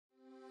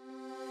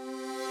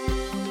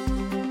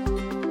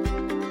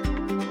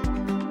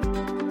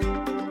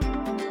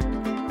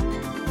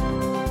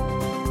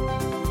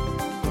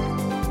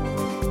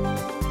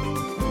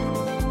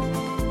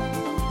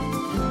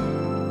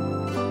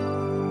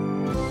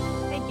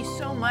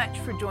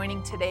For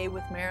joining today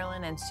with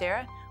Marilyn and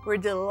Sarah. We're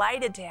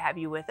delighted to have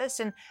you with us.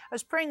 And I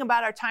was praying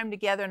about our time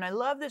together, and I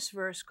love this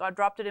verse. God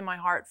dropped it in my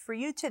heart for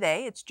you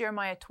today. It's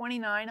Jeremiah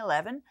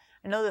 29:11.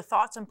 I know the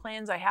thoughts and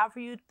plans I have for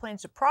you,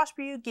 plans to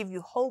prosper you, give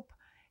you hope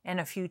and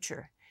a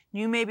future.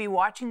 You may be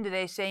watching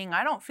today saying,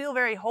 I don't feel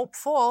very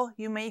hopeful.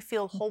 You may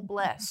feel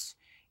hopeless.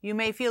 You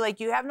may feel like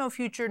you have no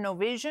future, no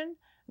vision.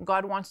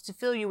 God wants to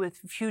fill you with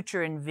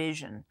future and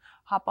vision.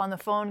 Hop on the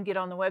phone, get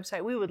on the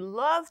website. We would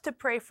love to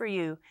pray for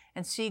you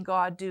and see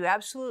God do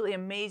absolutely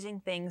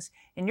amazing things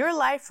in your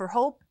life for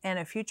hope and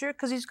a future,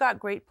 because He's got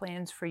great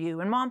plans for you.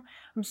 And Mom,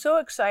 I'm so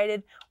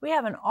excited. We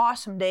have an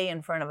awesome day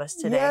in front of us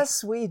today.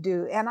 Yes, we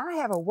do. And I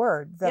have a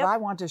word that I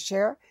want to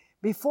share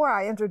before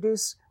I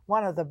introduce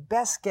one of the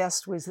best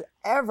guests we've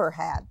ever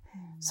had.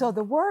 So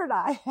the word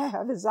I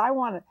have is I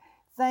want to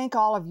thank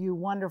all of you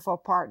wonderful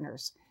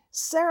partners.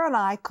 Sarah and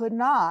I could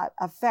not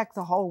affect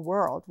the whole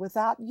world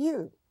without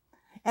you.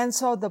 And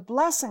so the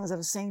blessings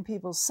of seeing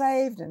people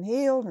saved and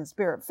healed and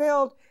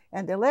spirit-filled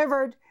and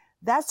delivered,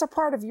 that's a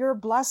part of your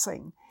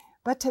blessing.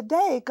 But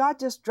today, God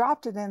just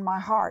dropped it in my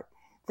heart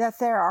that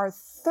there are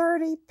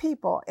 30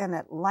 people in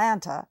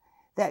Atlanta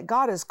that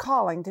God is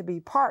calling to be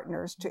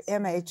partners to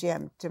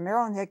MHM, to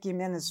Marilyn Hickey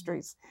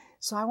Ministries.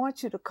 So I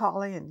want you to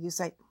call in. You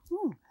say,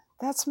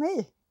 that's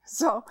me.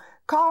 So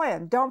call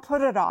in. Don't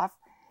put it off.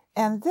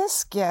 And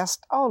this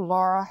guest,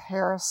 Laura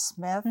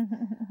Harris-Smith,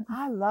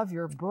 I love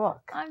your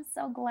book. I'm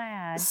so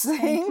glad.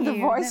 Sing the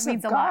voice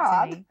of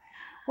God.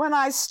 When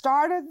I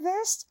started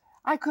this,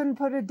 I couldn't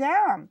put it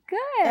down.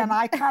 Good. And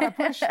I kind of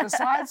pushed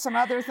aside some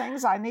other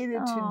things I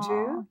needed to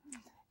do.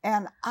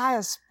 And I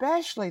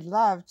especially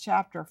love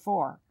chapter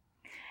 4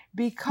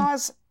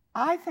 because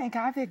I think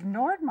I've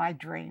ignored my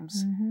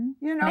dreams.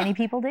 You know, many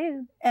people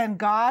do. And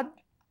God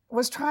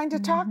was trying to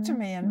talk to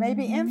me and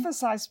maybe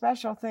emphasize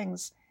special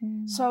things.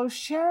 So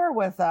share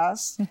with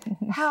us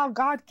how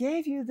God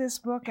gave you this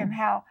book and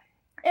how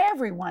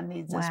everyone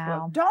needs this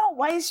book. Don't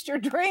waste your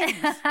dreams.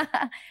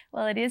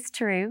 Well, it is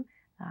true.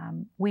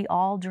 We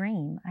all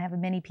dream. I have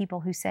many people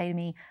who say to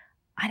me,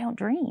 I don't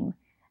dream.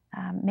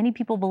 Many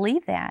people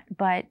believe that.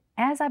 But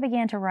as I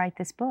began to write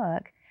this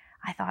book,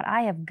 I thought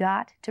I have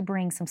got to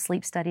bring some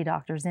sleep study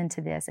doctors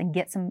into this and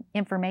get some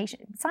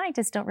information.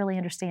 Scientists don't really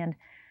understand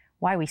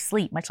why we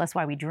sleep, much less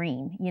why we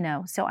dream, you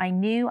know. So I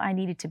knew I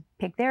needed to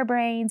pick their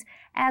brains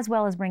as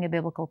well as bring a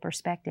biblical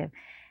perspective.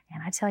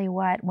 And I tell you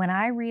what, when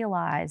I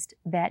realized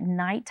that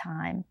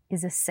nighttime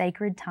is a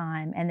sacred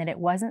time and that it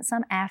wasn't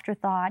some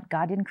afterthought,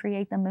 God didn't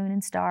create the moon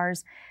and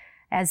stars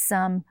as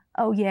some,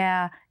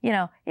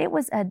 it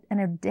was an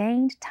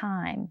ordained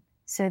time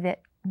so that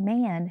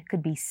man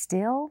could be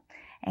still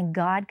and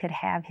God could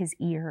have his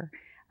ear.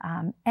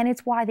 And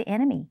it's why the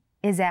enemy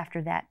is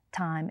after that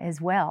time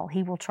as well.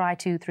 He will try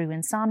to, through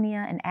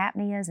insomnia and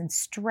apneas and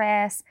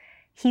stress,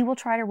 he will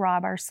try to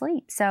rob our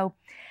sleep. So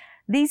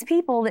these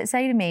people that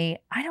say to me,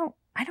 I don't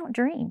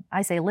dream.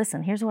 I say,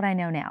 listen, here's what I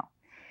know now.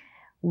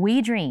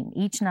 We dream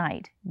each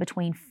night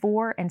between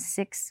 4 and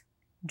 6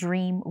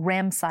 dream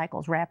REM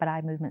cycles, rapid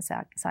eye movement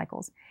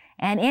cycles.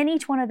 And in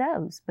each one of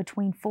those,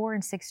 between 4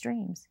 and 6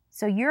 dreams.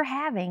 So you're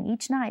having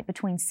each night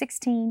between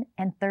 16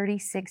 and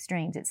 36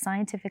 dreams. It's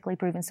scientifically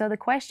proven. So the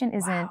question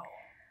isn't,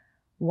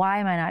 why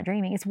am I not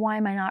dreaming? It's why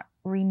am I not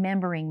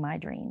remembering my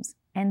dreams?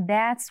 And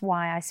that's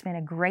why I spent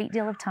a great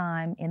deal of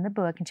time in the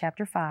book in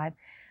chapter 5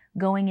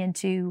 going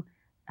into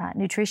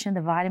nutrition,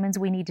 the vitamins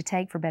we need to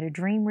take for better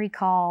dream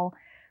recall.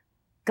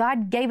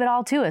 God gave it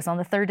all to us on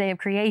the third day of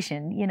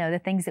creation, you know, the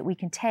things that we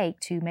can take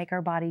to make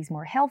our bodies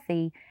more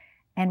healthy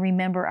and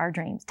remember our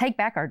dreams. Take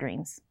back our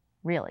dreams,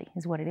 really,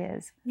 is what it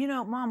is. You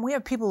know, Mom, we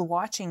have people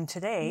watching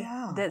today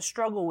that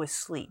struggle with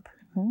sleep.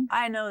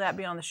 I know that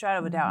beyond the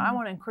shadow of a doubt. I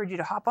want to encourage you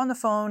to hop on the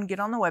phone, get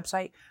on the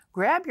website,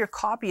 grab your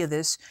copy of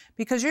this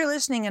because you're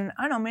listening, and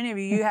I know many of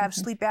you have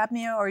sleep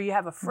apnea, or you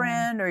have a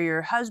friend or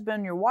your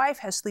husband, your wife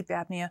has sleep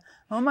apnea.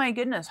 Oh my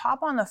goodness,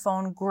 hop on the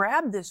phone,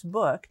 grab this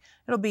book.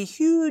 It'll be a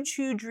huge,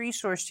 huge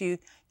resource to you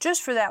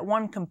just for that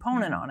one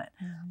component on it.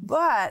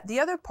 But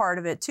the other part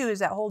of it too is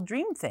that whole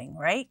dream thing,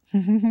 right?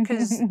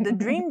 Because the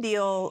dream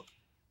deal,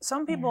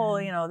 some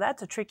people, you know,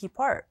 that's a tricky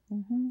part.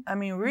 I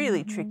mean,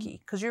 really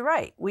tricky, because you're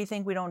right. We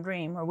think we don't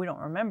dream or we don't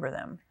remember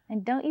them.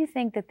 And don't you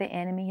think that the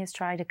enemy has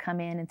tried to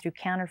come in and through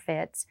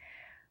counterfeits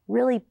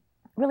really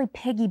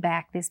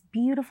piggyback this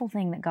beautiful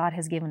thing that God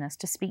has given us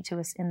to speak to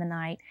us in the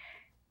night?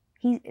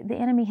 The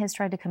enemy has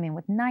tried to come in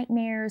with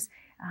nightmares.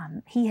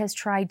 He has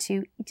tried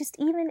to, just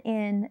even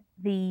in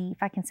the,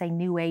 if I can say,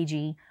 new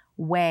agey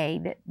way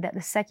that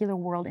the secular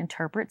world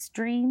interprets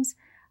dreams,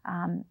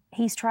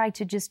 he's tried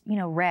to just,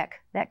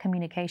 wreck that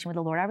communication with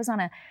the Lord. I was on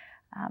a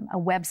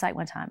website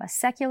one time, a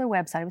secular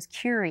website. I was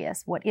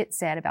curious what it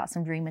said about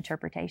some dream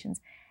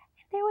interpretations.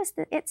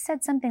 And it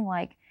said something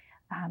like,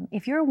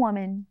 if you're a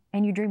woman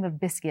and you dream of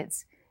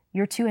biscuits,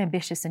 you're too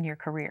ambitious in your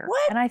career.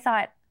 What? And I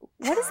thought,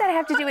 what does that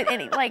have to do with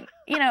any, like,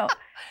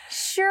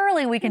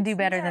 surely we can do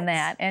better than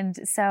that.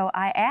 And so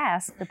I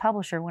asked the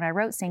publisher when I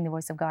wrote Sing the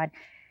Voice of God,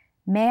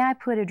 may I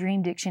put a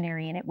dream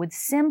dictionary in it with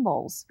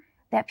symbols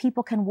that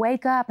people can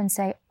wake up and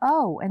say,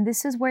 oh, and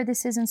this is where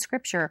this is in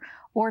Scripture.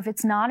 Or if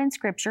it's not in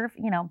Scripture,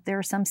 there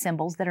are some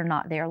symbols that are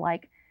not there,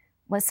 like,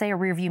 let's say a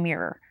rear view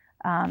mirror.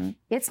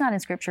 It's not in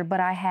Scripture, but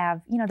I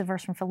have, the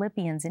verse from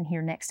Philippians in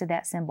here next to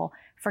that symbol,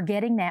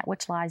 forgetting that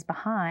which lies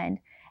behind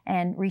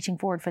and reaching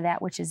forward for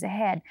that which is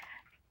ahead,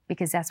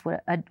 because that's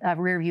what a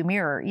rear view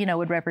mirror,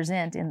 would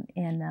represent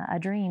in a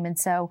dream. And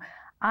so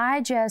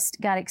I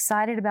just got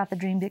excited about the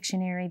Dream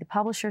Dictionary. The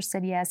publisher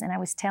said yes, and I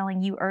was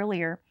telling you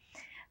earlier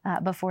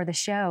before the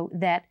show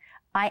that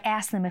I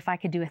asked them if I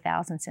could do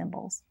 1,000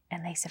 symbols,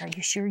 and they said, are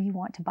you sure you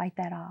want to bite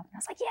that off? And I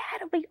was like, yeah,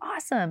 it'll be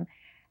awesome.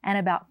 And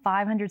about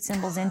 500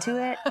 symbols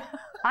into it,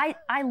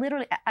 I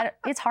literally,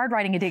 it's hard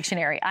writing a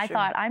dictionary. I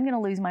thought, I'm going to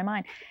lose my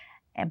mind.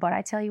 But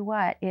I tell you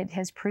what, it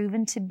has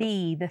proven to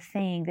be the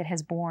thing that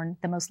has borne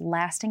the most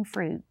lasting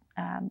fruit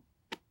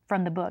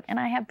from the book. And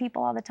I have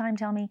people all the time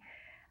tell me,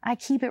 I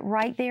keep it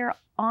right there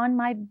on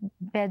my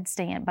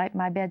bedstand, by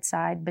my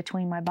bedside,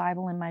 between my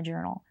Bible and my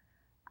journal.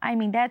 I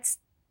mean, that's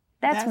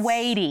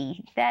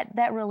weighty.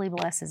 That really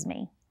blesses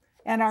me.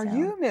 And are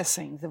you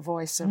missing the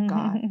voice of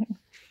God?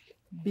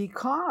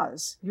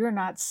 Because you're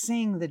not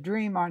seeing the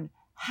dream on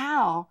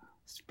how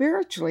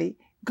spiritually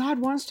God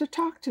wants to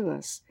talk to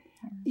us.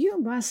 You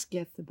must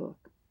get the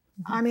book.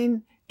 I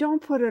mean,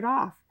 don't put it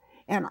off.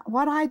 And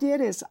what I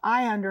did is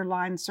I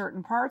underlined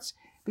certain parts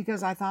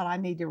because I thought I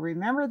need to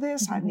remember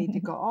this. I need to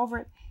go over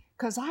it,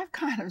 because I've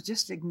kind of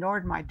just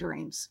ignored my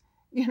dreams.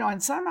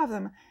 And some of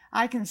them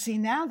I can see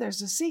now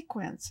there's a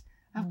sequence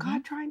of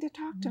God trying to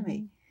talk to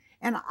me.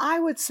 And I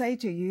would say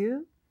to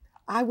you,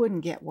 I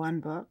wouldn't get one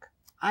book.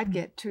 I'd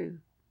get two.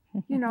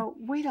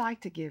 We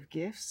like to give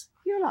gifts.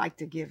 You like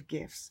to give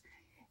gifts.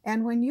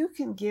 And when you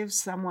can give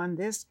someone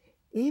this,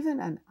 even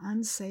an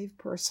unsaved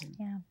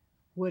person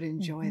would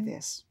enjoy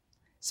this.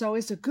 So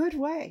it's a good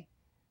way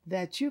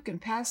that you can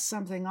pass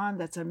something on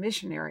that's a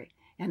missionary,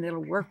 and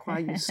it'll work while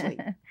you sleep.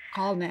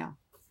 Call now.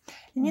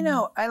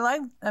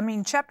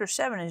 And chapter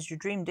 7 is your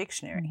dream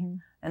dictionary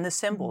and the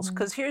symbols.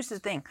 Because here's the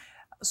thing.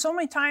 So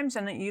many times,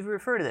 and you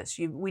refer to this,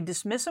 we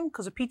dismiss them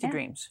because of pizza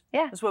dreams.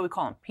 Yeah. That's what we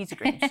call them, pizza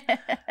dreams.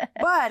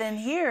 But in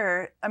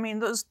here,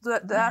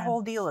 that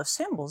whole deal of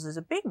symbols is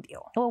a big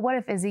deal. Well, what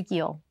if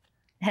Ezekiel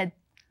had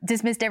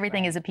dismissed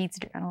everything as a pizza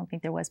dream? I don't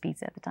think there was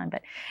pizza at the time,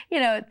 but,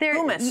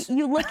 hummus.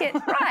 You look at,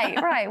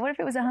 right. What if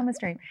it was a hummus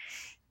dream?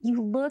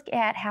 You look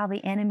at how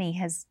the enemy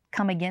has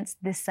come against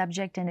this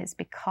subject, and it's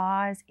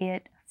because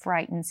it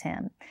frightens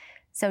him.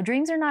 So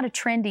dreams are not a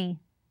trendy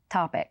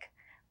topic.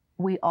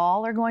 We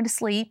all are going to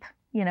sleep.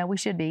 We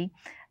should be.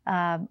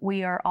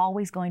 We are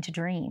always going to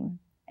dream.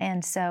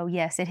 And so,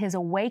 yes, it has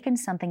awakened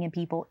something in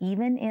people,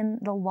 even in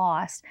the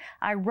lost.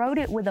 I wrote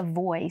it with a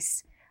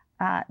voice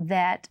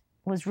that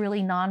was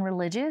really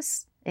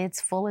non-religious.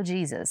 It's full of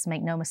Jesus,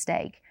 make no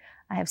mistake.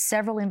 I have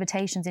several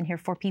invitations in here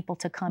for people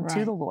to come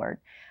to the Lord,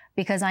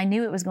 because I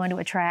knew it was going to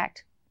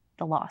attract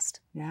the lost.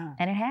 Yeah.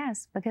 And it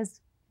has,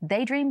 because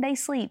they dream, they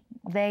sleep.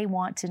 They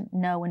want to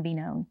know and be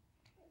known.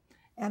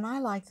 And I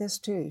like this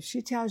too.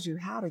 She tells you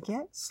how to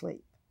get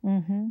sleep.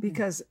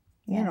 Because,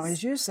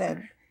 as you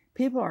said,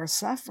 people are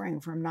suffering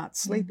from not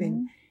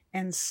sleeping,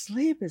 and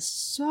sleep is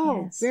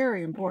so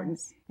very important.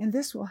 And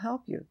this will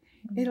help you.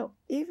 It'll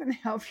even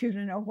help you to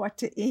know what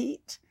to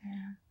eat,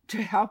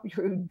 to help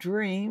your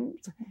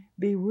dreams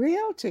be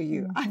real to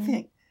you. I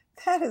think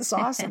that is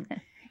awesome.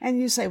 And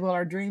you say, well,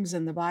 are dreams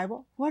in the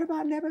Bible? What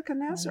about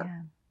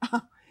Nebuchadnezzar?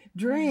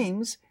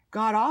 Dreams,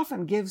 God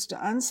often gives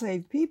to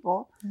unsaved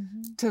people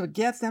to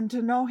get them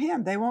to know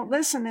Him. They won't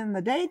listen in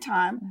the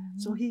daytime,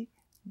 so He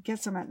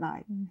gets them at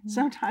night.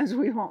 Sometimes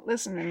we won't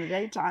listen in the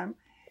daytime,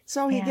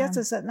 so He gets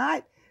us at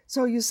night.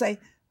 So you say,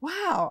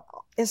 wow,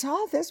 is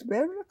all this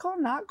biblical?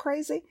 Not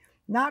crazy?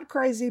 Not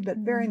crazy, but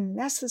very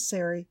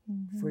necessary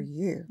for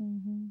you.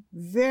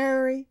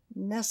 Very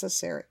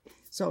necessary.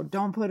 So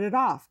don't put it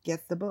off.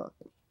 Get the book.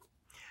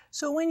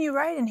 So when you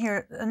write in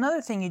here,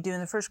 another thing you do in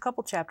the first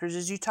couple chapters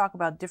is you talk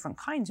about different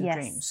kinds of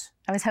dreams.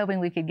 I was hoping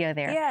we could go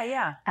there.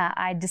 Yeah.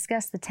 I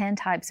discuss the 10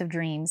 types of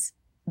dreams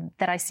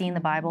that I see in the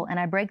Bible, and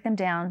I break them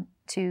down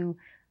to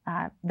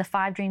the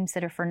 5 dreams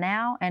that are for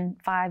now and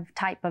 5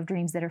 type of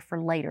dreams that are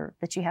for later,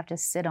 that you have to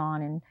sit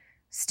on and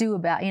stew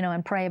about,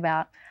 and pray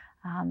about.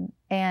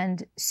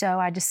 And so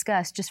I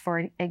discuss, just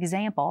for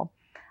example,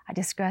 I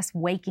discuss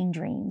waking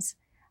dreams.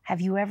 Have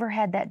you ever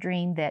had that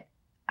dream that,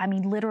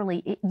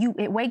 literally,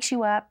 it wakes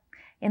you up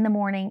in the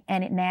morning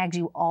and it nags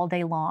you all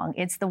day long?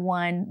 It's the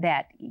one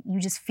that you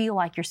just feel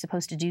like you're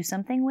supposed to do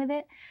something with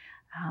it.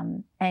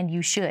 And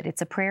you should.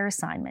 It's a prayer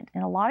assignment.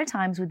 And a lot of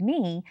times with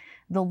me,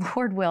 the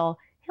Lord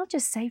He'll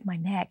just save my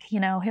neck.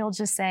 He'll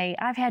just say,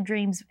 I've had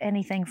dreams,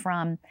 anything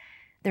from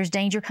there's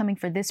danger coming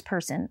for this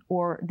person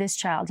or this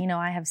child.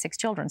 I have 6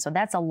 children. So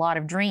that's a lot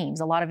of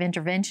dreams, a lot of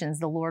interventions.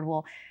 The Lord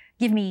will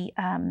give me,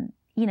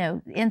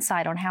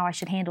 insight on how I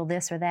should handle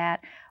this or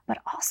that. But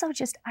also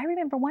just, I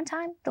remember one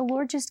time the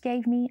Lord just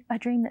gave me a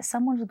dream that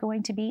someone was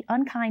going to be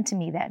unkind to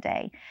me that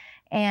day.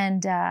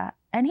 And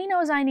he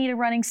knows I need a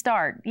running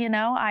start, he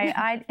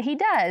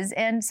does.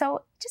 And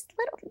so just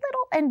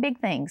little and big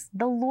things.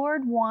 The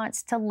Lord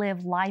wants to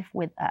live life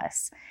with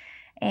us.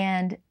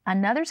 And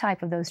another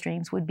type of those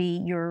dreams would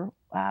be your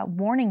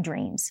warning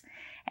dreams.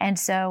 And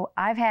so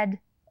I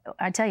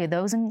tell you,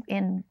 those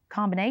in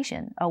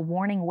combination, a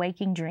warning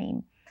waking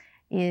dream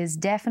is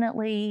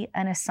definitely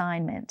an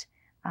assignment.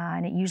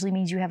 And it usually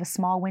means you have a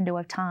small window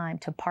of time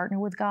to partner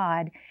with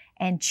God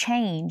and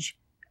change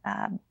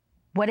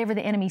whatever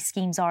the enemy's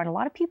schemes are. And a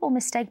lot of people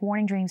mistake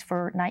warning dreams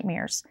for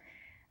nightmares.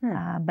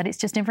 But it's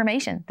just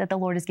information that the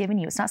Lord has given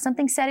you. It's not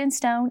something set in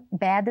stone,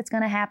 bad that's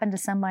going to happen to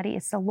somebody.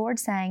 It's the Lord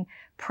saying,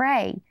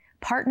 pray,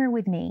 partner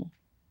with me,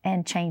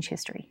 and change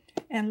history.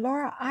 And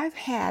Laura, I've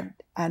had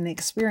an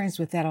experience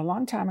with that a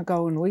long time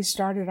ago when we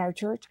started our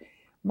church.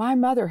 My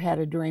mother had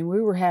a dream. We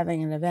were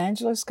having an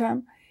evangelist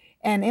come,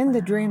 and in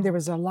the dream there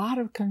was a lot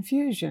of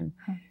confusion.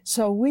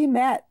 So we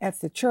met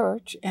at the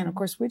church, and of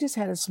course we just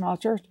had a small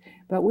church,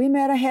 but we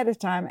met ahead of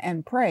time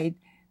and prayed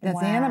that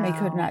the enemy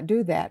could not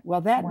do that. Well,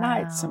 that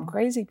night some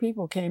crazy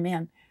people came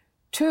in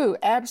to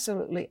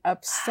absolutely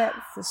upset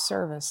the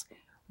service.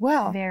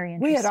 Well,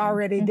 we had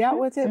already dealt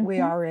with it. We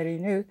already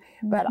knew,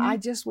 but I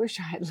just wish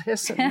I had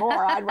listened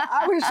more.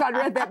 I wish I'd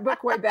read that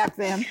book way back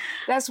then.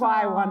 That's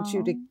why I want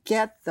you to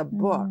get the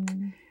book,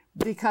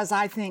 because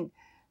I think,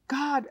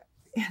 God,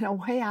 in a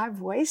way, I've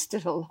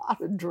wasted a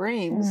lot of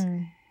dreams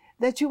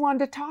that you wanted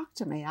to talk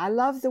to me. I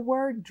love the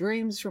word.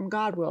 Dreams from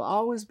God will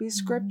always be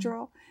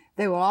scriptural.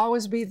 They will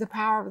always be the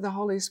power of the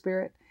Holy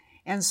Spirit.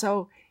 And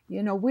so,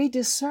 we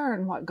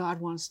discern what God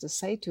wants to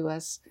say to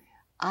us.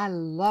 I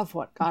love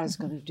what God is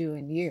going to do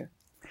in you.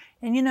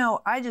 And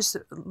I just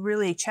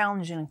really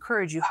challenge and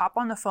encourage you, hop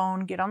on the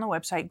phone, get on the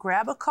website,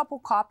 grab a couple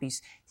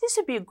copies. This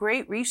would be a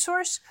great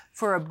resource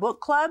for a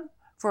book club,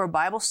 for a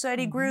Bible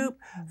study group,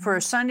 for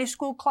a Sunday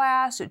school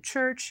class at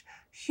church.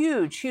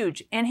 Huge,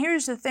 huge. And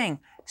here's the thing.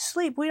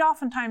 Sleep,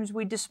 oftentimes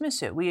we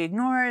dismiss it. We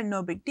ignore it,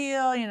 no big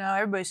deal.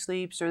 Everybody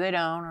sleeps or they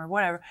don't or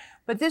whatever.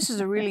 But this is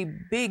a really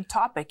big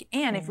topic.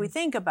 And if we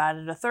think about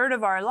it, a third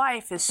of our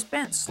life is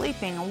spent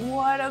sleeping.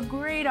 What a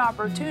great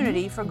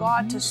opportunity for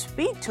God to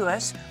speak to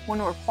us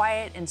when we're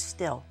quiet and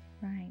still.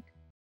 Right.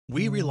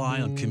 We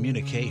rely on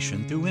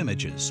communication through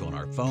images on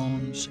our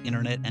phones,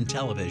 internet, and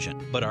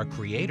television. But our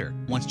Creator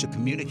wants to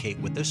communicate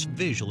with us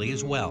visually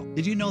as well.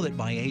 Did you know that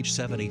by age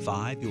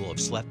 75, you will have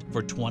slept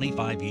for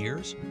 25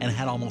 years and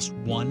had almost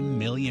 1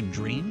 million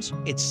dreams?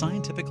 It's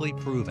scientifically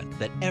proven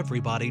that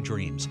everybody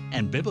dreams,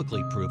 and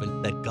biblically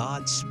proven that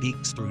God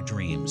speaks through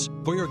dreams.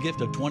 For your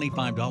gift of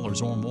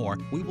 $25 or more,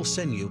 we will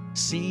send you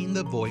Seeing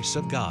the Voice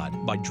of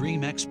God by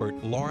dream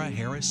expert Laura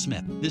Harris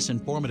Smith. This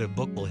informative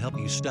book will help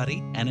you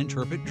study and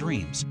interpret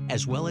dreams,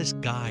 as well as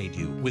guide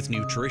you with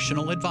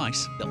nutritional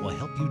advice that will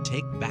help you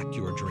take back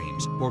your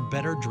dreams for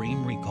better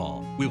dream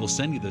recall. We will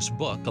send you this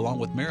book along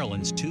with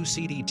Marilyn's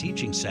 2-CD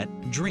teaching set,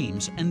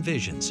 Dreams and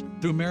Visions.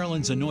 Through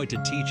Marilyn's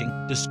anointed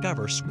teaching,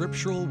 discover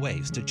scriptural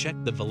ways to check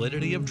the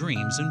validity of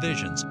dreams and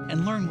visions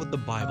and learn what the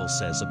Bible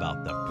says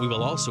about them. We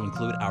will also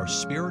include our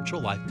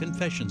Spiritual Life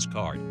Confessions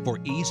card for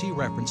easy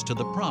reference to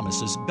the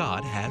promises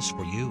God has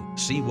for you.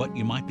 See what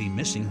you might be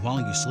missing while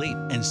you sleep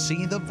and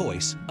see the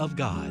voice of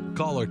God.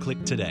 Call or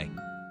click today.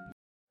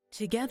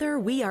 Together,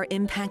 we are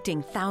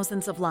impacting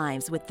thousands of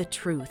lives with the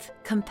truth,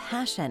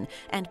 compassion,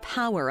 and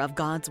power of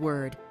God's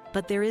Word.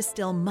 But there is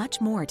still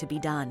much more to be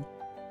done.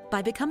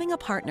 By becoming a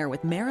partner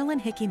with Marilyn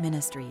Hickey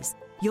Ministries,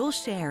 you'll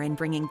share in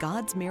bringing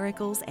God's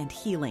miracles and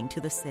healing to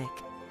the sick,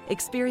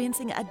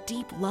 experiencing a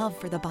deep love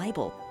for the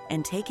Bible,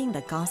 and taking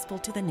the gospel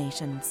to the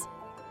nations.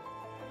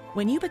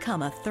 When you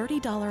become a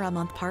 $30 a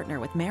month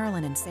partner with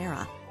Marilyn and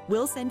Sarah,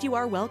 we'll send you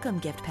our welcome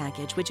gift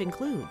package, which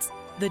includes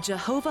the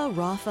Jehovah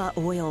Rapha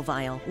oil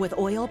vial with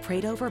oil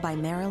prayed over by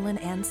Marilyn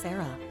and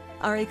Sarah,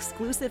 our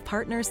exclusive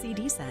partner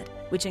CD set,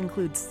 which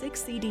includes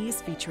 6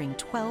 CDs featuring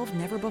 12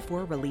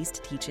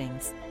 never-before-released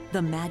teachings,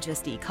 the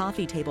Majesty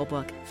coffee table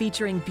book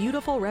featuring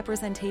beautiful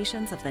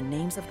representations of the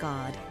names of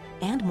God,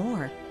 and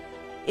more.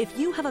 If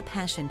you have a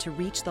passion to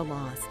reach the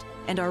lost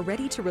and are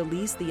ready to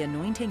release the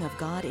anointing of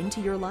God into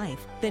your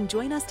life, then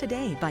join us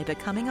today by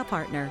becoming a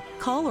partner.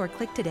 Call or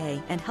click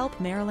today and help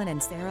Marilyn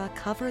and Sarah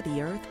cover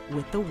the earth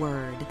with the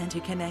Word and to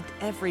connect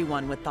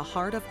everyone with the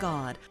heart of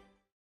God.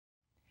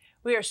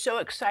 We are so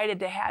excited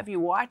to have you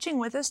watching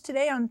with us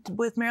today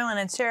with Marilyn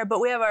and Sarah,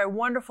 but we have our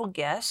wonderful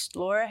guest,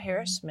 Laura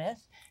Harris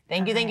Smith.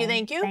 Thank you.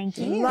 Thank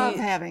you. Love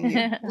having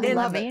you.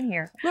 Love being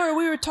here. Laura,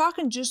 we were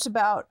talking just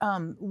about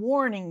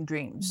warning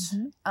dreams,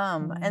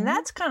 and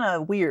that's kind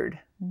of weird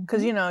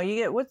because you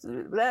get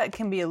that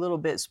can be a little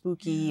bit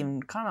spooky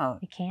and kind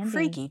of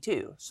freaky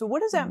too. So what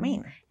does that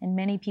mean? And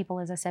many people,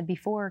 as I said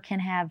before,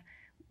 can have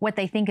what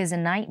they think is a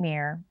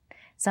nightmare.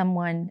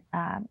 Someone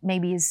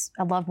maybe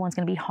a loved one's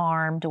going to be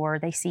harmed, or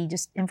they see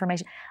just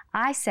information.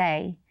 I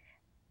say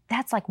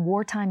that's like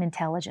wartime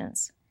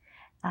intelligence,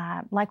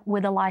 like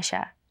with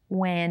Elisha.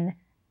 When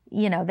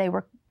they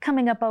were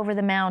coming up over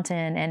the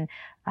mountain. And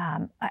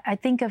I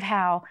think of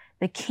how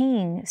the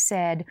king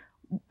said,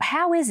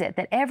 how is it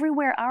that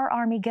everywhere our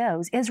army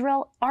goes,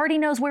 Israel already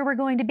knows where we're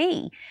going to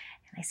be?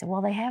 And they said,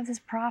 well, they have this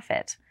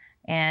prophet.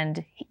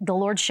 And the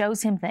Lord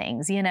shows him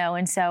things,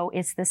 and so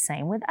it's the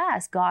same with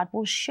us. God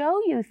will show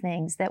you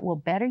things that will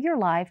better your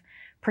life,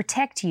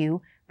 protect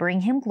you,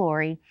 bring him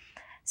glory.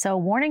 So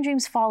warning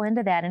dreams fall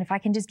into that. And if I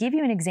can just give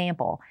you an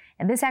example,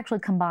 and this actually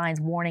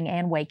combines warning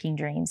and waking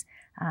dreams.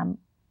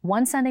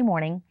 One Sunday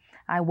morning,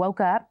 I woke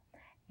up,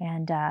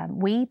 and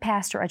we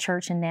pastor a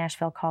church in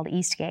Nashville called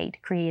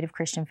Eastgate Creative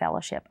Christian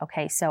Fellowship.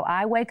 Okay, so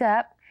I wake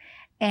up,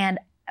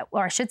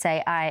 or I should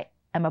say,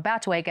 I'm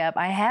about to wake up.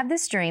 I have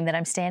this dream that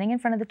I'm standing in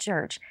front of the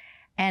church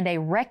and a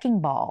wrecking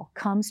ball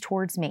comes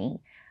towards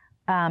me.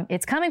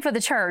 It's coming for the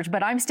church,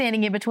 but I'm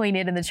standing in between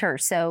it and the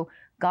church. So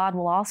God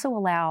will also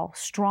allow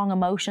strong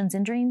emotions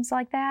in dreams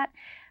like that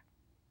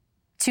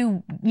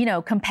to,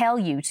 compel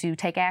you to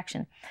take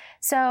action.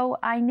 So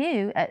I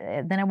knew,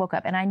 then I woke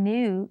up and I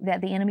knew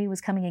that the enemy was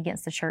coming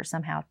against the church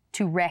somehow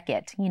to wreck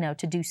it,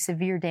 to do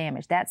severe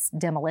damage. That's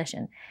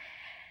demolition.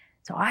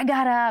 So I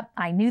got up,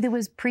 I knew there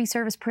was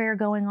pre-service prayer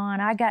going on.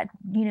 I got,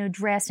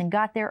 dressed and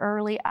got there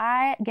early.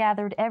 I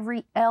gathered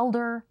every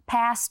elder,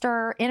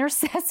 pastor,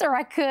 intercessor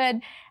I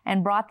could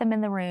and brought them in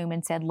the room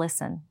and said,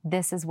 listen,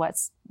 this is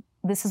what's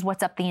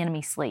up the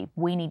enemy's sleeve.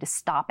 We need to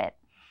stop it.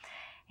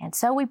 And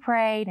so we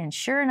prayed, and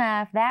sure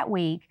enough, that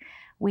week,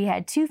 we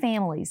had two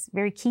families,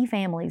 very key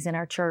families in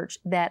our church,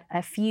 that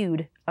a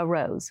feud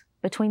arose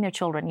between their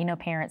children,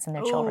 parents and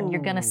their children.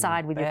 You're going to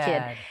side with your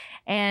kid.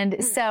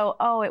 And so,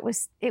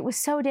 it was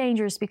so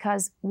dangerous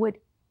because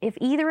if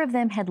either of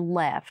them had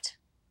left,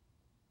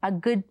 a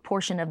good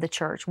portion of the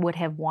church would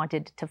have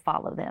wanted to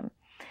follow them.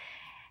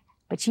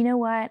 But you know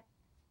what?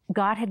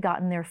 God had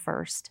gotten there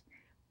first.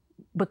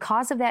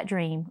 Because of that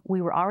dream,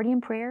 we were already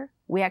in prayer.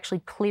 We actually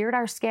cleared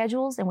our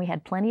schedules, and we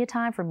had plenty of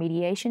time for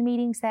mediation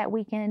meetings that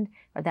weekend,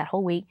 or that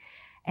whole week.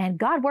 And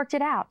God worked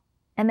it out,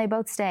 and they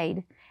both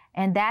stayed.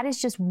 And that is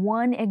just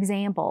one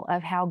example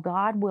of how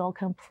God will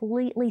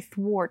completely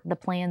thwart the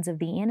plans of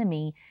the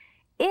enemy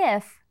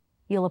if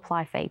you'll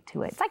apply faith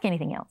to it. It's like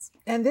anything else.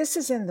 And this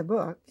is in the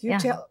book. You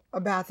tell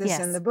about this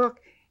in the book.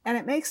 And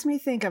it makes me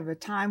think of a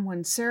time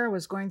when Sarah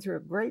was going through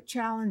a great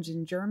challenge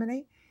in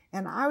Germany.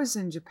 And I was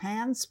in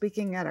Japan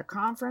speaking at a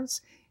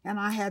conference. And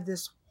I had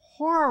this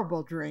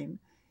horrible dream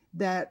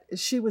that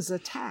she was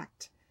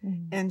attacked.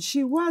 Mm-hmm. And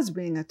she was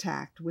being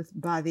attacked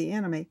by the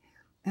enemy.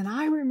 And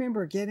I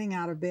remember getting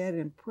out of bed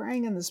and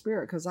praying in the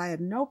Spirit because I had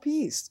no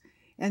peace,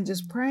 and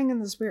just praying in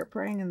the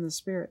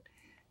Spirit.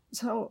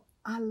 So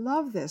I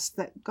love this,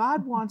 that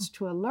God wants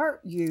to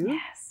alert you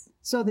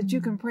so that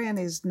you can pray in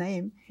his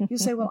name. You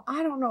say, well,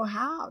 I don't know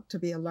how to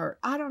be alert.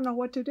 I don't know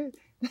what to do.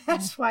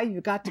 That's why you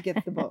got to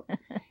get the book.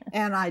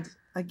 And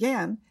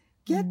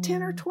get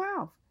 10 or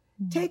 12.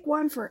 Take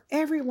one for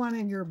everyone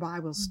in your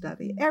Bible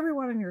study,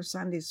 everyone in your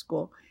Sunday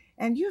school.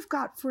 And you've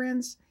got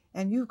friends,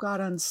 and you've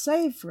got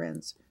unsaved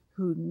friends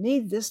who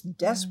need this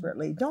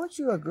desperately. Don't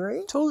you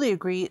agree? Totally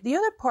agree. The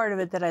other part of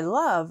it that I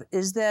love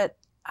is that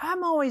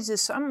I'm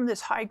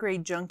this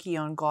high-grade junkie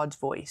on God's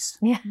voice.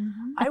 Yeah.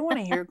 I want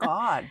to hear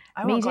God.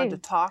 I want God to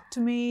talk to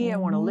me. I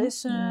want to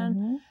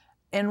listen.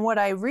 And what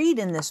I read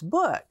in this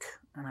book,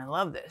 and I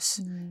love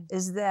this,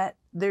 is that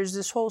there's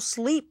this whole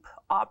sleep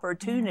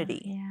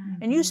opportunity.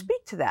 And you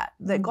speak to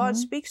that God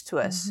speaks to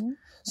us.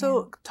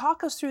 So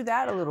talk us through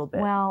that a little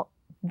bit. Well,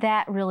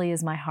 that really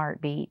is my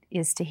heartbeat,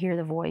 is to hear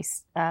the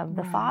voice of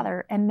the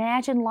Father.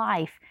 Imagine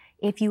life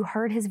if you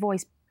heard his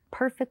voice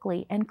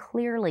perfectly and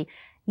clearly.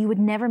 You would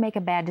never make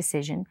a bad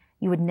decision.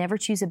 You would never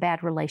choose a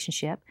bad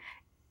relationship.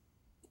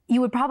 You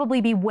would probably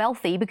be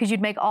wealthy because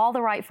you'd make all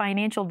the right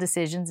financial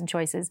decisions and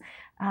choices.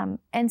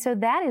 And so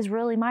that is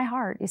really my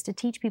heart, is to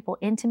teach people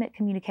intimate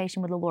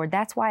communication with the Lord.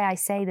 That's why I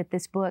say that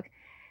this book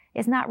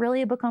is not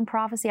really a book on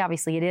prophecy.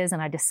 Obviously it is, and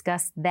I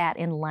discuss that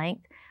in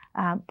length.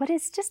 But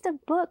it's just a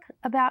book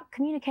about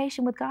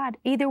communication with God.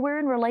 Either we're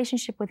in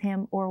relationship with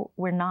him or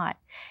we're not.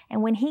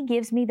 And when he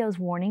gives me those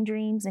warning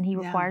dreams and he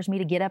requires me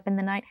to get up in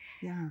the night,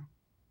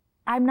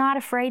 I'm not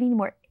afraid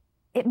anymore.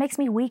 It makes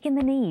me weak in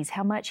the knees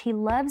how much he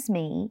loves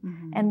me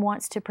and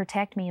wants to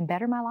protect me and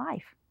better my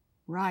life.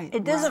 Right.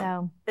 It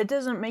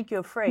doesn't make you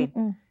afraid.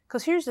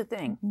 Because here's the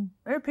thing.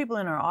 There are people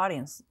in our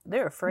audience,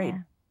 they're afraid.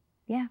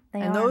 Yeah,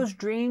 they are. And those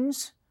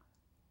dreams,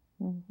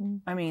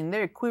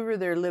 they quiver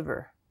their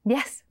liver.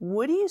 Yes.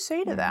 What do you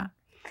say to that?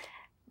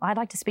 I'd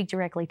like to speak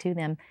directly to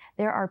them.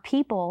 There are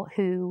people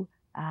who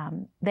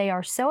they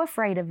are so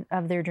afraid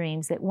of their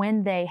dreams that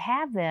when they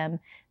have them,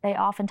 they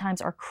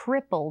oftentimes are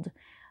crippled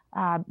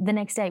the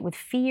next day with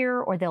fear,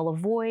 or they'll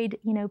avoid,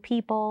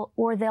 people,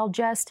 or they'll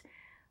just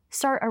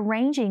start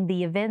arranging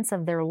the events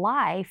of their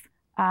life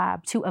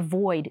to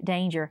avoid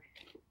danger.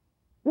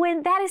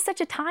 When that is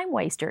such a time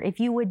waster, if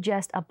you would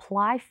just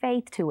apply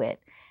faith to it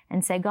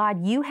and say,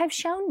 God, you have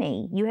shown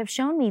me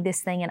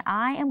this thing, and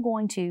I am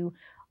going to,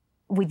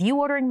 with you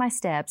ordering my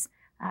steps,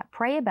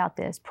 Pray about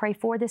this. Pray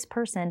for this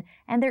person,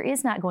 and there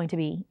is not going to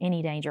be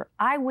any danger.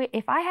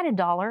 If I had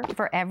 $1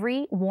 for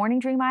every warning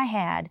dream I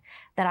had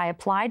that I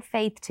applied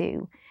faith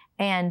to,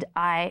 and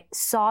I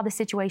saw the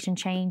situation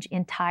change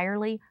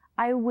entirely,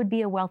 I would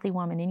be a wealthy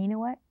woman. And you know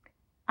what?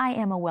 I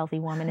am a wealthy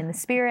woman in the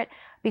spirit,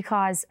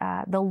 because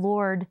the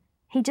Lord,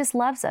 He just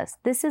loves us.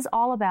 This is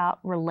all about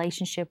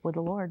relationship with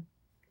the Lord.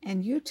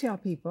 And you tell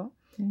people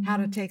how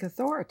to take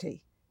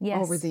authority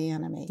over the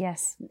enemy.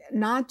 Yes.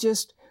 Not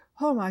just,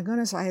 oh my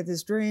goodness, I had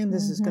this dream,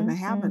 this is going to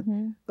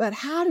happen. But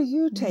how do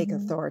you take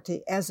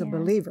authority as a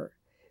believer?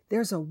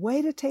 There's a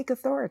way to take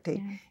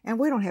authority. And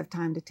we don't have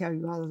time to tell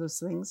you all of those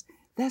things.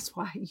 That's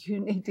why you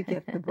need to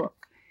get the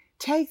book.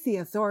 Take the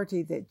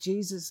authority that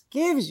Jesus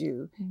gives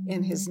you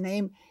in His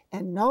name,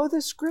 and know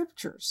the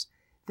scriptures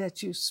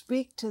that you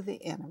speak to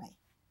the enemy.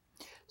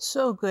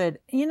 So good.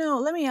 You know,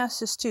 let me ask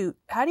this too.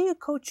 How do you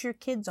coach your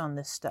kids on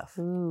this stuff?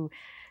 Ooh,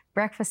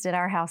 breakfast at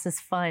our house is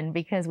fun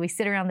because we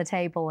sit around the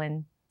table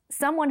and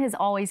someone has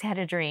always had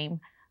a dream.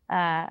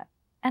 And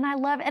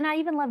I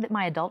even love that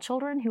my adult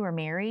children who are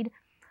married,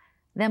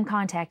 them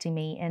contacting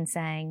me and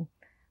saying,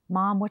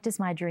 Mom, what does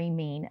my dream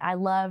mean? I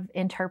love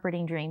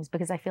interpreting dreams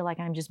because I feel like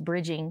I'm just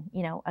bridging,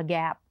 a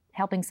gap,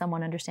 helping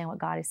someone understand what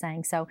God is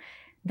saying. So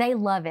they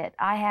love it.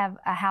 I have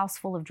a house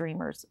full of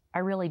dreamers. I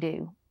really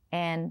do.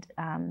 And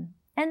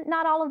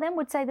not all of them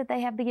would say that they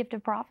have the gift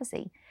of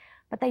prophecy,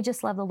 but they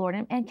just love the Lord.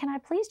 And can I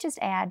please just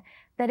add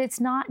that it's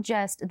not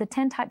just the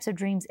 10 types of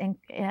dreams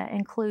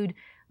include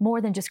more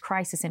than just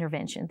crisis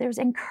intervention. There's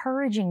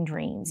encouraging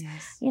dreams.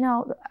 Yes.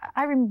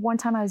 I remember one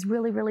time I was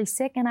really, really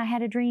sick, and I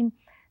had a dream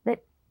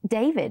that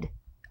David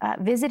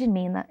visited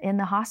me in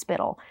the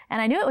hospital.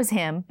 And I knew it was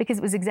him because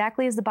it was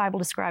exactly as the Bible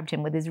described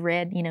him, with his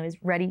red, his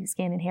ruddy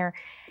skin and hair.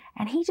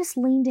 And he just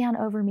leaned down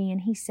over me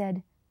and he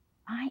said,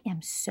 I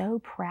am so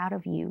proud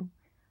of you.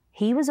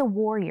 He was a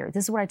warrior.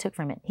 This is what I took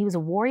from it. He was a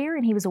warrior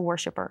and he was a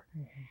worshiper.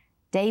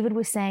 David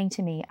was saying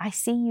to me, I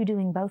see you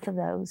doing both of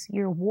those.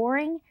 You're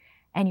warring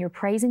and you're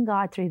praising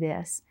God through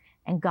this,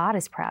 and God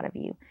is proud of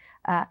you.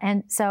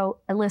 And so,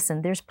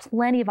 listen, there's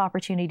plenty of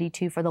opportunity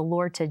too for the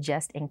Lord to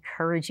just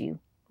encourage you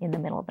in the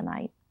middle of the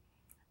night.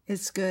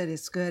 It's good.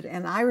 It's good.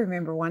 And I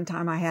remember one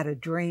time I had a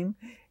dream,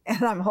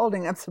 and I'm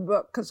holding up the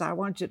book because I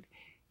want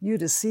you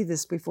to see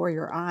this before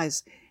your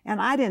eyes. And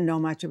I didn't know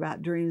much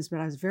about dreams, but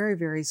I was very,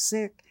 very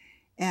sick.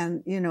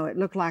 And, it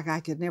looked like I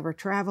could never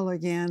travel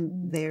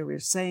again. They were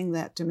saying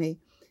that to me.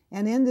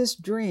 And in this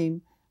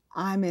dream,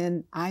 I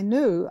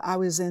knew I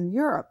was in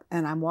Europe,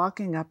 and I'm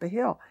walking up a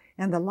hill,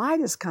 and the light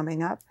is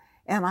coming up.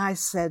 And I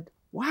said,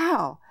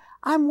 wow,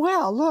 I'm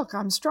well. Look,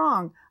 I'm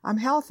strong. I'm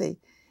healthy.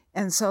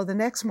 And so the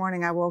next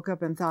morning I woke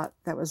up and thought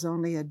that was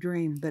only a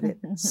dream, but it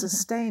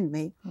sustained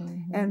me.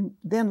 And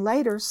then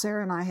later,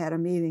 Sarah and I had a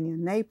meeting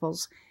in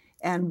Naples,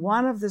 and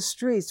one of the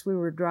streets we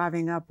were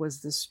driving up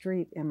was the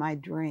street in my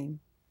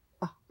dream.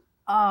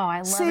 Oh, I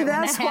love it. See,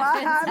 that's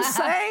why I'm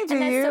saying to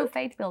you. That's so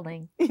faith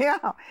building.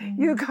 Yeah,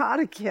 you got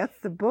to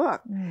get the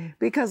book,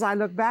 because I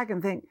look back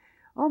and think,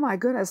 oh my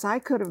goodness, I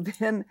could have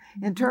been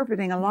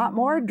interpreting a lot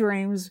more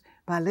dreams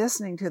by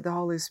listening to the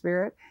Holy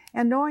Spirit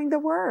and knowing the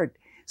Word.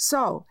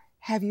 So,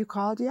 have you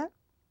called yet?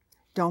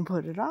 Don't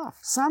put it off.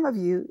 Some of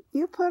you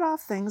put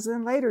off things,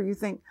 and later you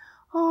think,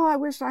 oh, I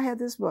wish I had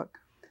this book.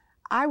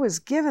 I was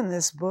given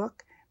this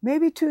book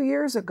maybe 2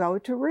 years ago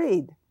to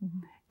read.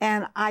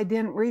 And I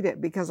didn't read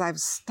it because I have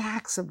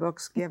stacks of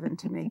books given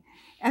to me.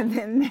 And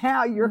then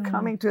now you're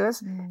coming to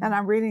us, and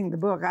I'm reading the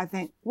book. I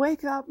think,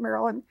 wake up,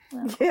 Marilyn,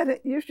 get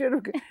it. You should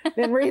have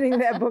been reading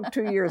that book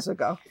 2 years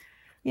ago.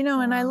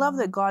 And I love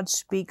that God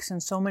speaks in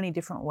so many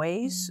different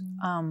ways.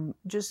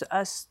 Just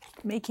us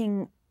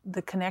making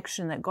the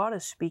connection that God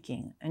is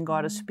speaking, and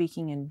God is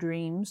speaking in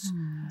dreams,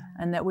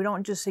 and that we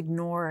don't just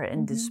ignore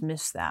and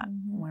dismiss that.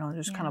 We don't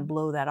just kind of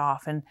blow that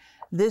off. And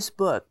this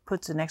book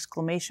puts an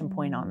exclamation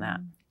point on that.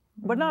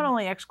 But not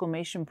only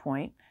exclamation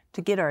point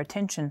to get our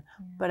attention,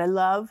 but I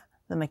love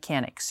the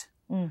mechanics.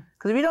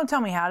 Because if you don't tell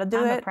me how to do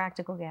I'm a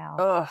practical gal.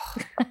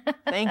 Ugh,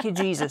 thank you,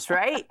 Jesus,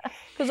 right?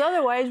 Because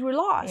otherwise we're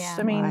lost.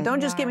 Yeah, don't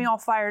just get me all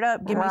fired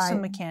up. Give me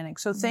some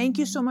mechanics. So thank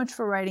you so much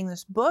for writing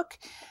this book.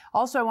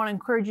 Also, I want to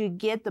encourage you to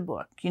get the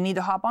book. You need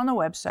to hop on the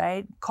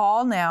website,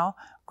 call now,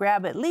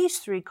 grab at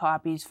least 3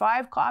 copies.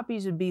 5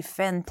 copies would be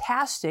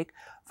fantastic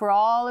for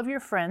all of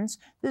your friends.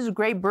 This is a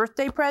great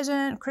birthday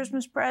present,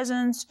 Christmas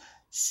presents,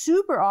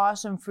 super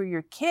awesome for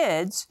your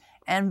kids,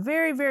 and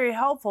very, very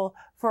helpful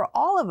for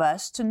all of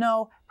us to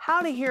know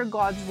how to hear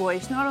God's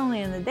voice, not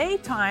only in the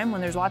daytime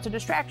when there's lots of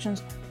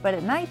distractions, but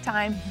at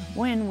nighttime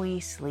when we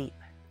sleep.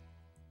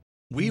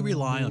 We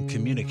rely on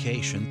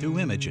communication through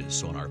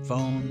images on our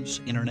phones,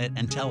 internet,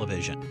 and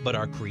television. But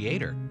our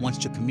Creator wants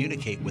to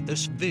communicate with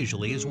us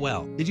visually as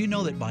well. Did you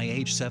know that by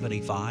age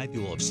 75,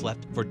 you will have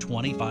slept for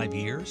 25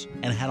 years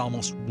and had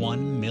almost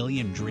 1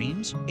 million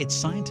dreams? It's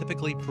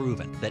scientifically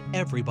proven that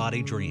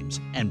everybody dreams,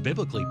 and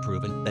biblically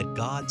proven that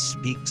God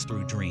speaks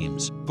through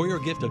dreams. For your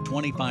gift of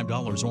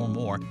 $25 or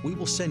more, we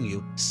will send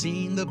you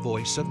Seeing the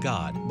Voice of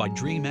God by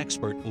dream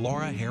expert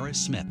Laura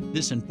Harris Smith.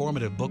 This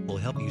informative book will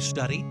help you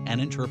study and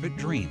interpret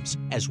dreams.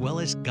 as well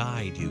as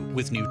guide you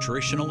with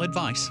nutritional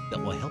advice that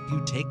will help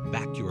you take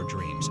back your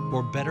dreams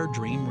for better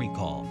dream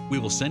recall. We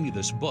will send you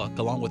this book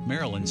along with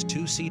Marilyn's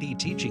 2-CD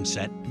teaching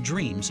set,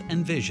 Dreams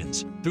and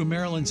Visions. Through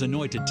Marilyn's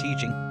anointed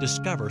teaching,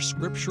 discover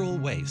scriptural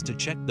ways to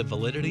check the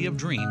validity of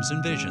dreams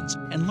and visions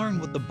and learn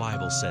what the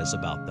Bible says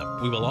about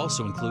them. We will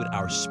also include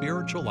our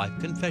Spiritual Life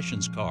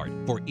Confessions card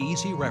for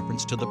easy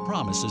reference to the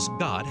promises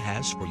God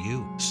has for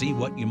you. See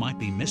what you might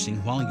be missing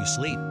while you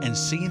sleep and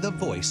see the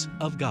voice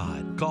of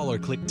God. Call or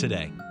click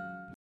today.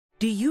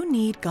 Do you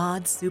need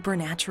God's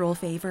supernatural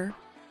favor?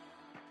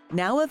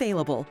 Now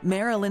available,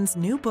 Marilyn's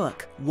new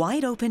book,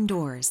 Wide Open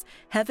Doors,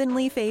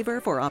 Heavenly Favor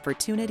for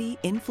Opportunity,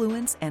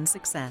 Influence, and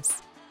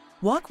Success.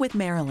 Walk with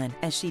Marilyn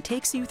as she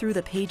takes you through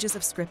the pages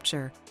of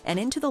Scripture and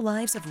into the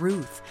lives of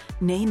Ruth,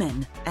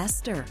 Naaman,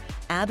 Esther,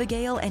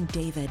 Abigail, and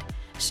David,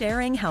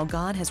 sharing how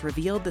God has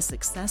revealed the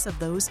success of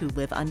those who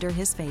live under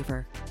His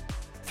favor.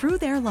 Through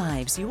their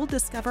lives, you will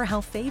discover how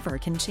favor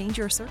can change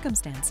your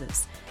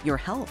circumstances, your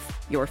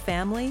health, your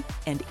family,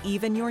 and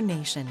even your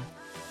nation.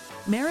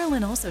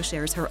 Marilyn also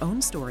shares her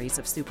own stories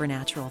of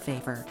supernatural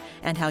favor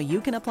and how you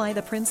can apply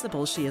the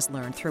principles she has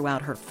learned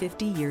throughout her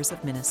 50 years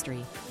of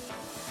ministry.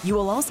 You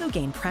will also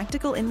gain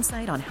practical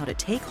insight on how to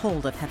take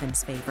hold of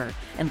heaven's favor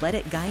and let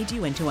it guide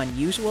you into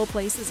unusual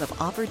places of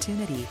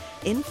opportunity,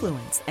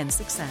 influence, and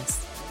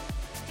success.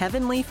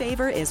 Heavenly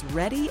Favor is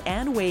ready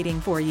and waiting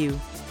for you.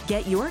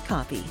 Get your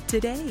copy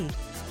today.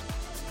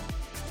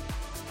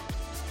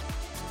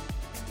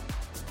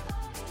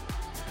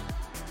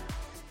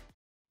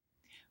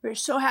 We're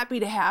so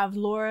happy to have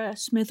Laura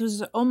Smith.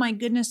 Oh my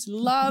goodness,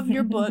 love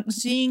your book,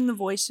 Seeing the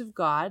Voice of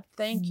God.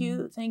 Thank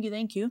you, thank you,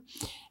 thank you.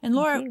 And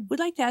Laura, we'd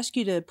like to ask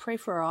you to pray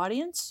for our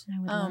audience. I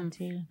would love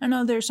to. I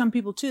know there's some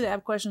people too that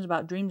have questions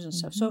about dreams and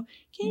stuff. So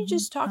can you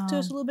just talk to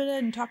us a little bit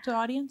and talk to the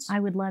audience? I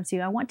would love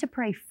to. I want to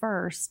pray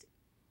first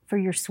for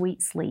your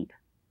sweet sleep,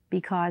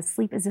 because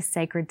sleep is a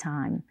sacred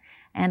time.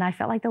 And I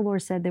felt like the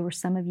Lord said there were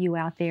some of you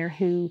out there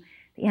who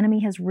the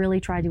enemy has really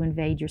tried to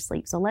invade your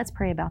sleep. So let's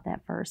pray about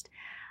that first.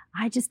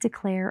 I just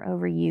declare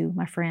over you,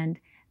 my friend,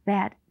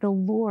 that the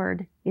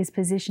Lord is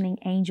positioning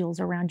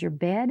angels around your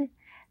bed,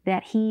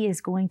 that He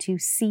is going to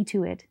see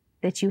to it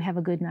that you have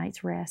a good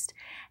night's rest.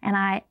 And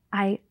I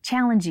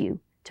challenge you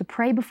to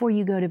pray before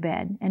you go to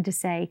bed and to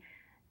say,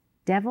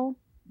 devil,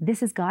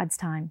 this is God's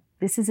time.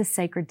 This is a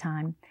sacred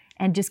time.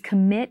 And just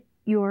commit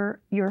your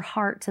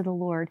heart to the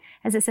Lord.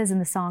 As it says in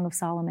the Song of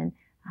Solomon,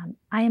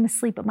 I am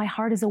asleep, but my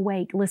heart is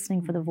awake,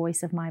 listening for the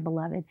voice of my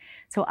beloved.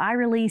 So I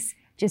release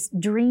just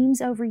dreams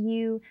over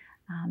you.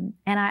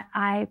 And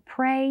I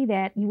pray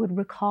that you would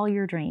recall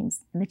your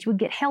dreams and that you would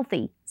get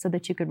healthy so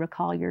that you could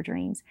recall your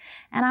dreams.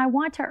 And I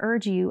want to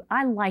urge you,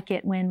 I like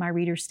it when my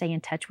readers stay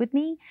in touch with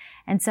me.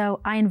 And so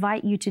I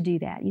invite you to do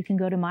that. You can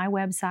go to my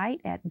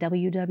website at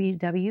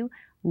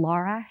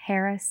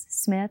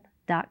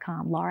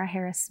www.lauraharrissmith.com,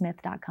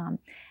 lauraharrissmith.com.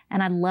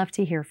 And I'd love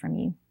to hear from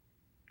you.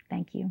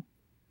 Thank you.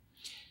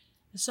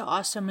 It's so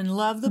awesome, and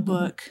love the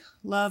book.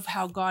 Love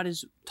how God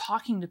is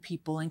talking to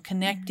people and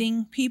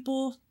connecting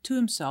people to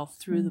Himself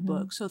through the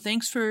book. So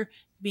thanks for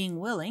being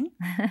willing,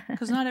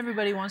 because not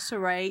everybody wants to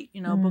write,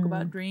 a book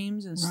about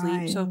dreams and sleep.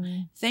 Right. So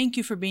thank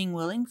you for being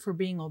willing, for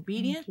being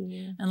obedient,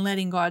 and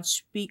letting God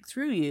speak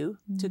through you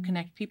to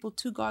connect people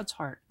to God's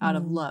heart out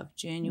of love,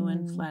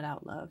 genuine, flat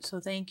out love. So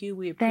thank you.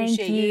 We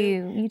appreciate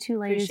you. You two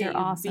ladies Appreciate are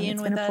you awesome. being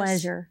It's been with a us.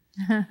 pleasure.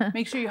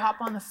 Make sure you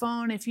hop on the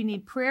phone. If you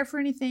need prayer for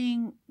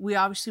anything, we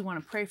obviously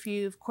want to pray for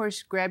you. Of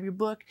course, grab your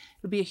book.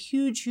 It'll be a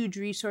huge, huge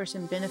resource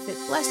and benefit,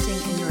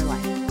 blessing in your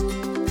life.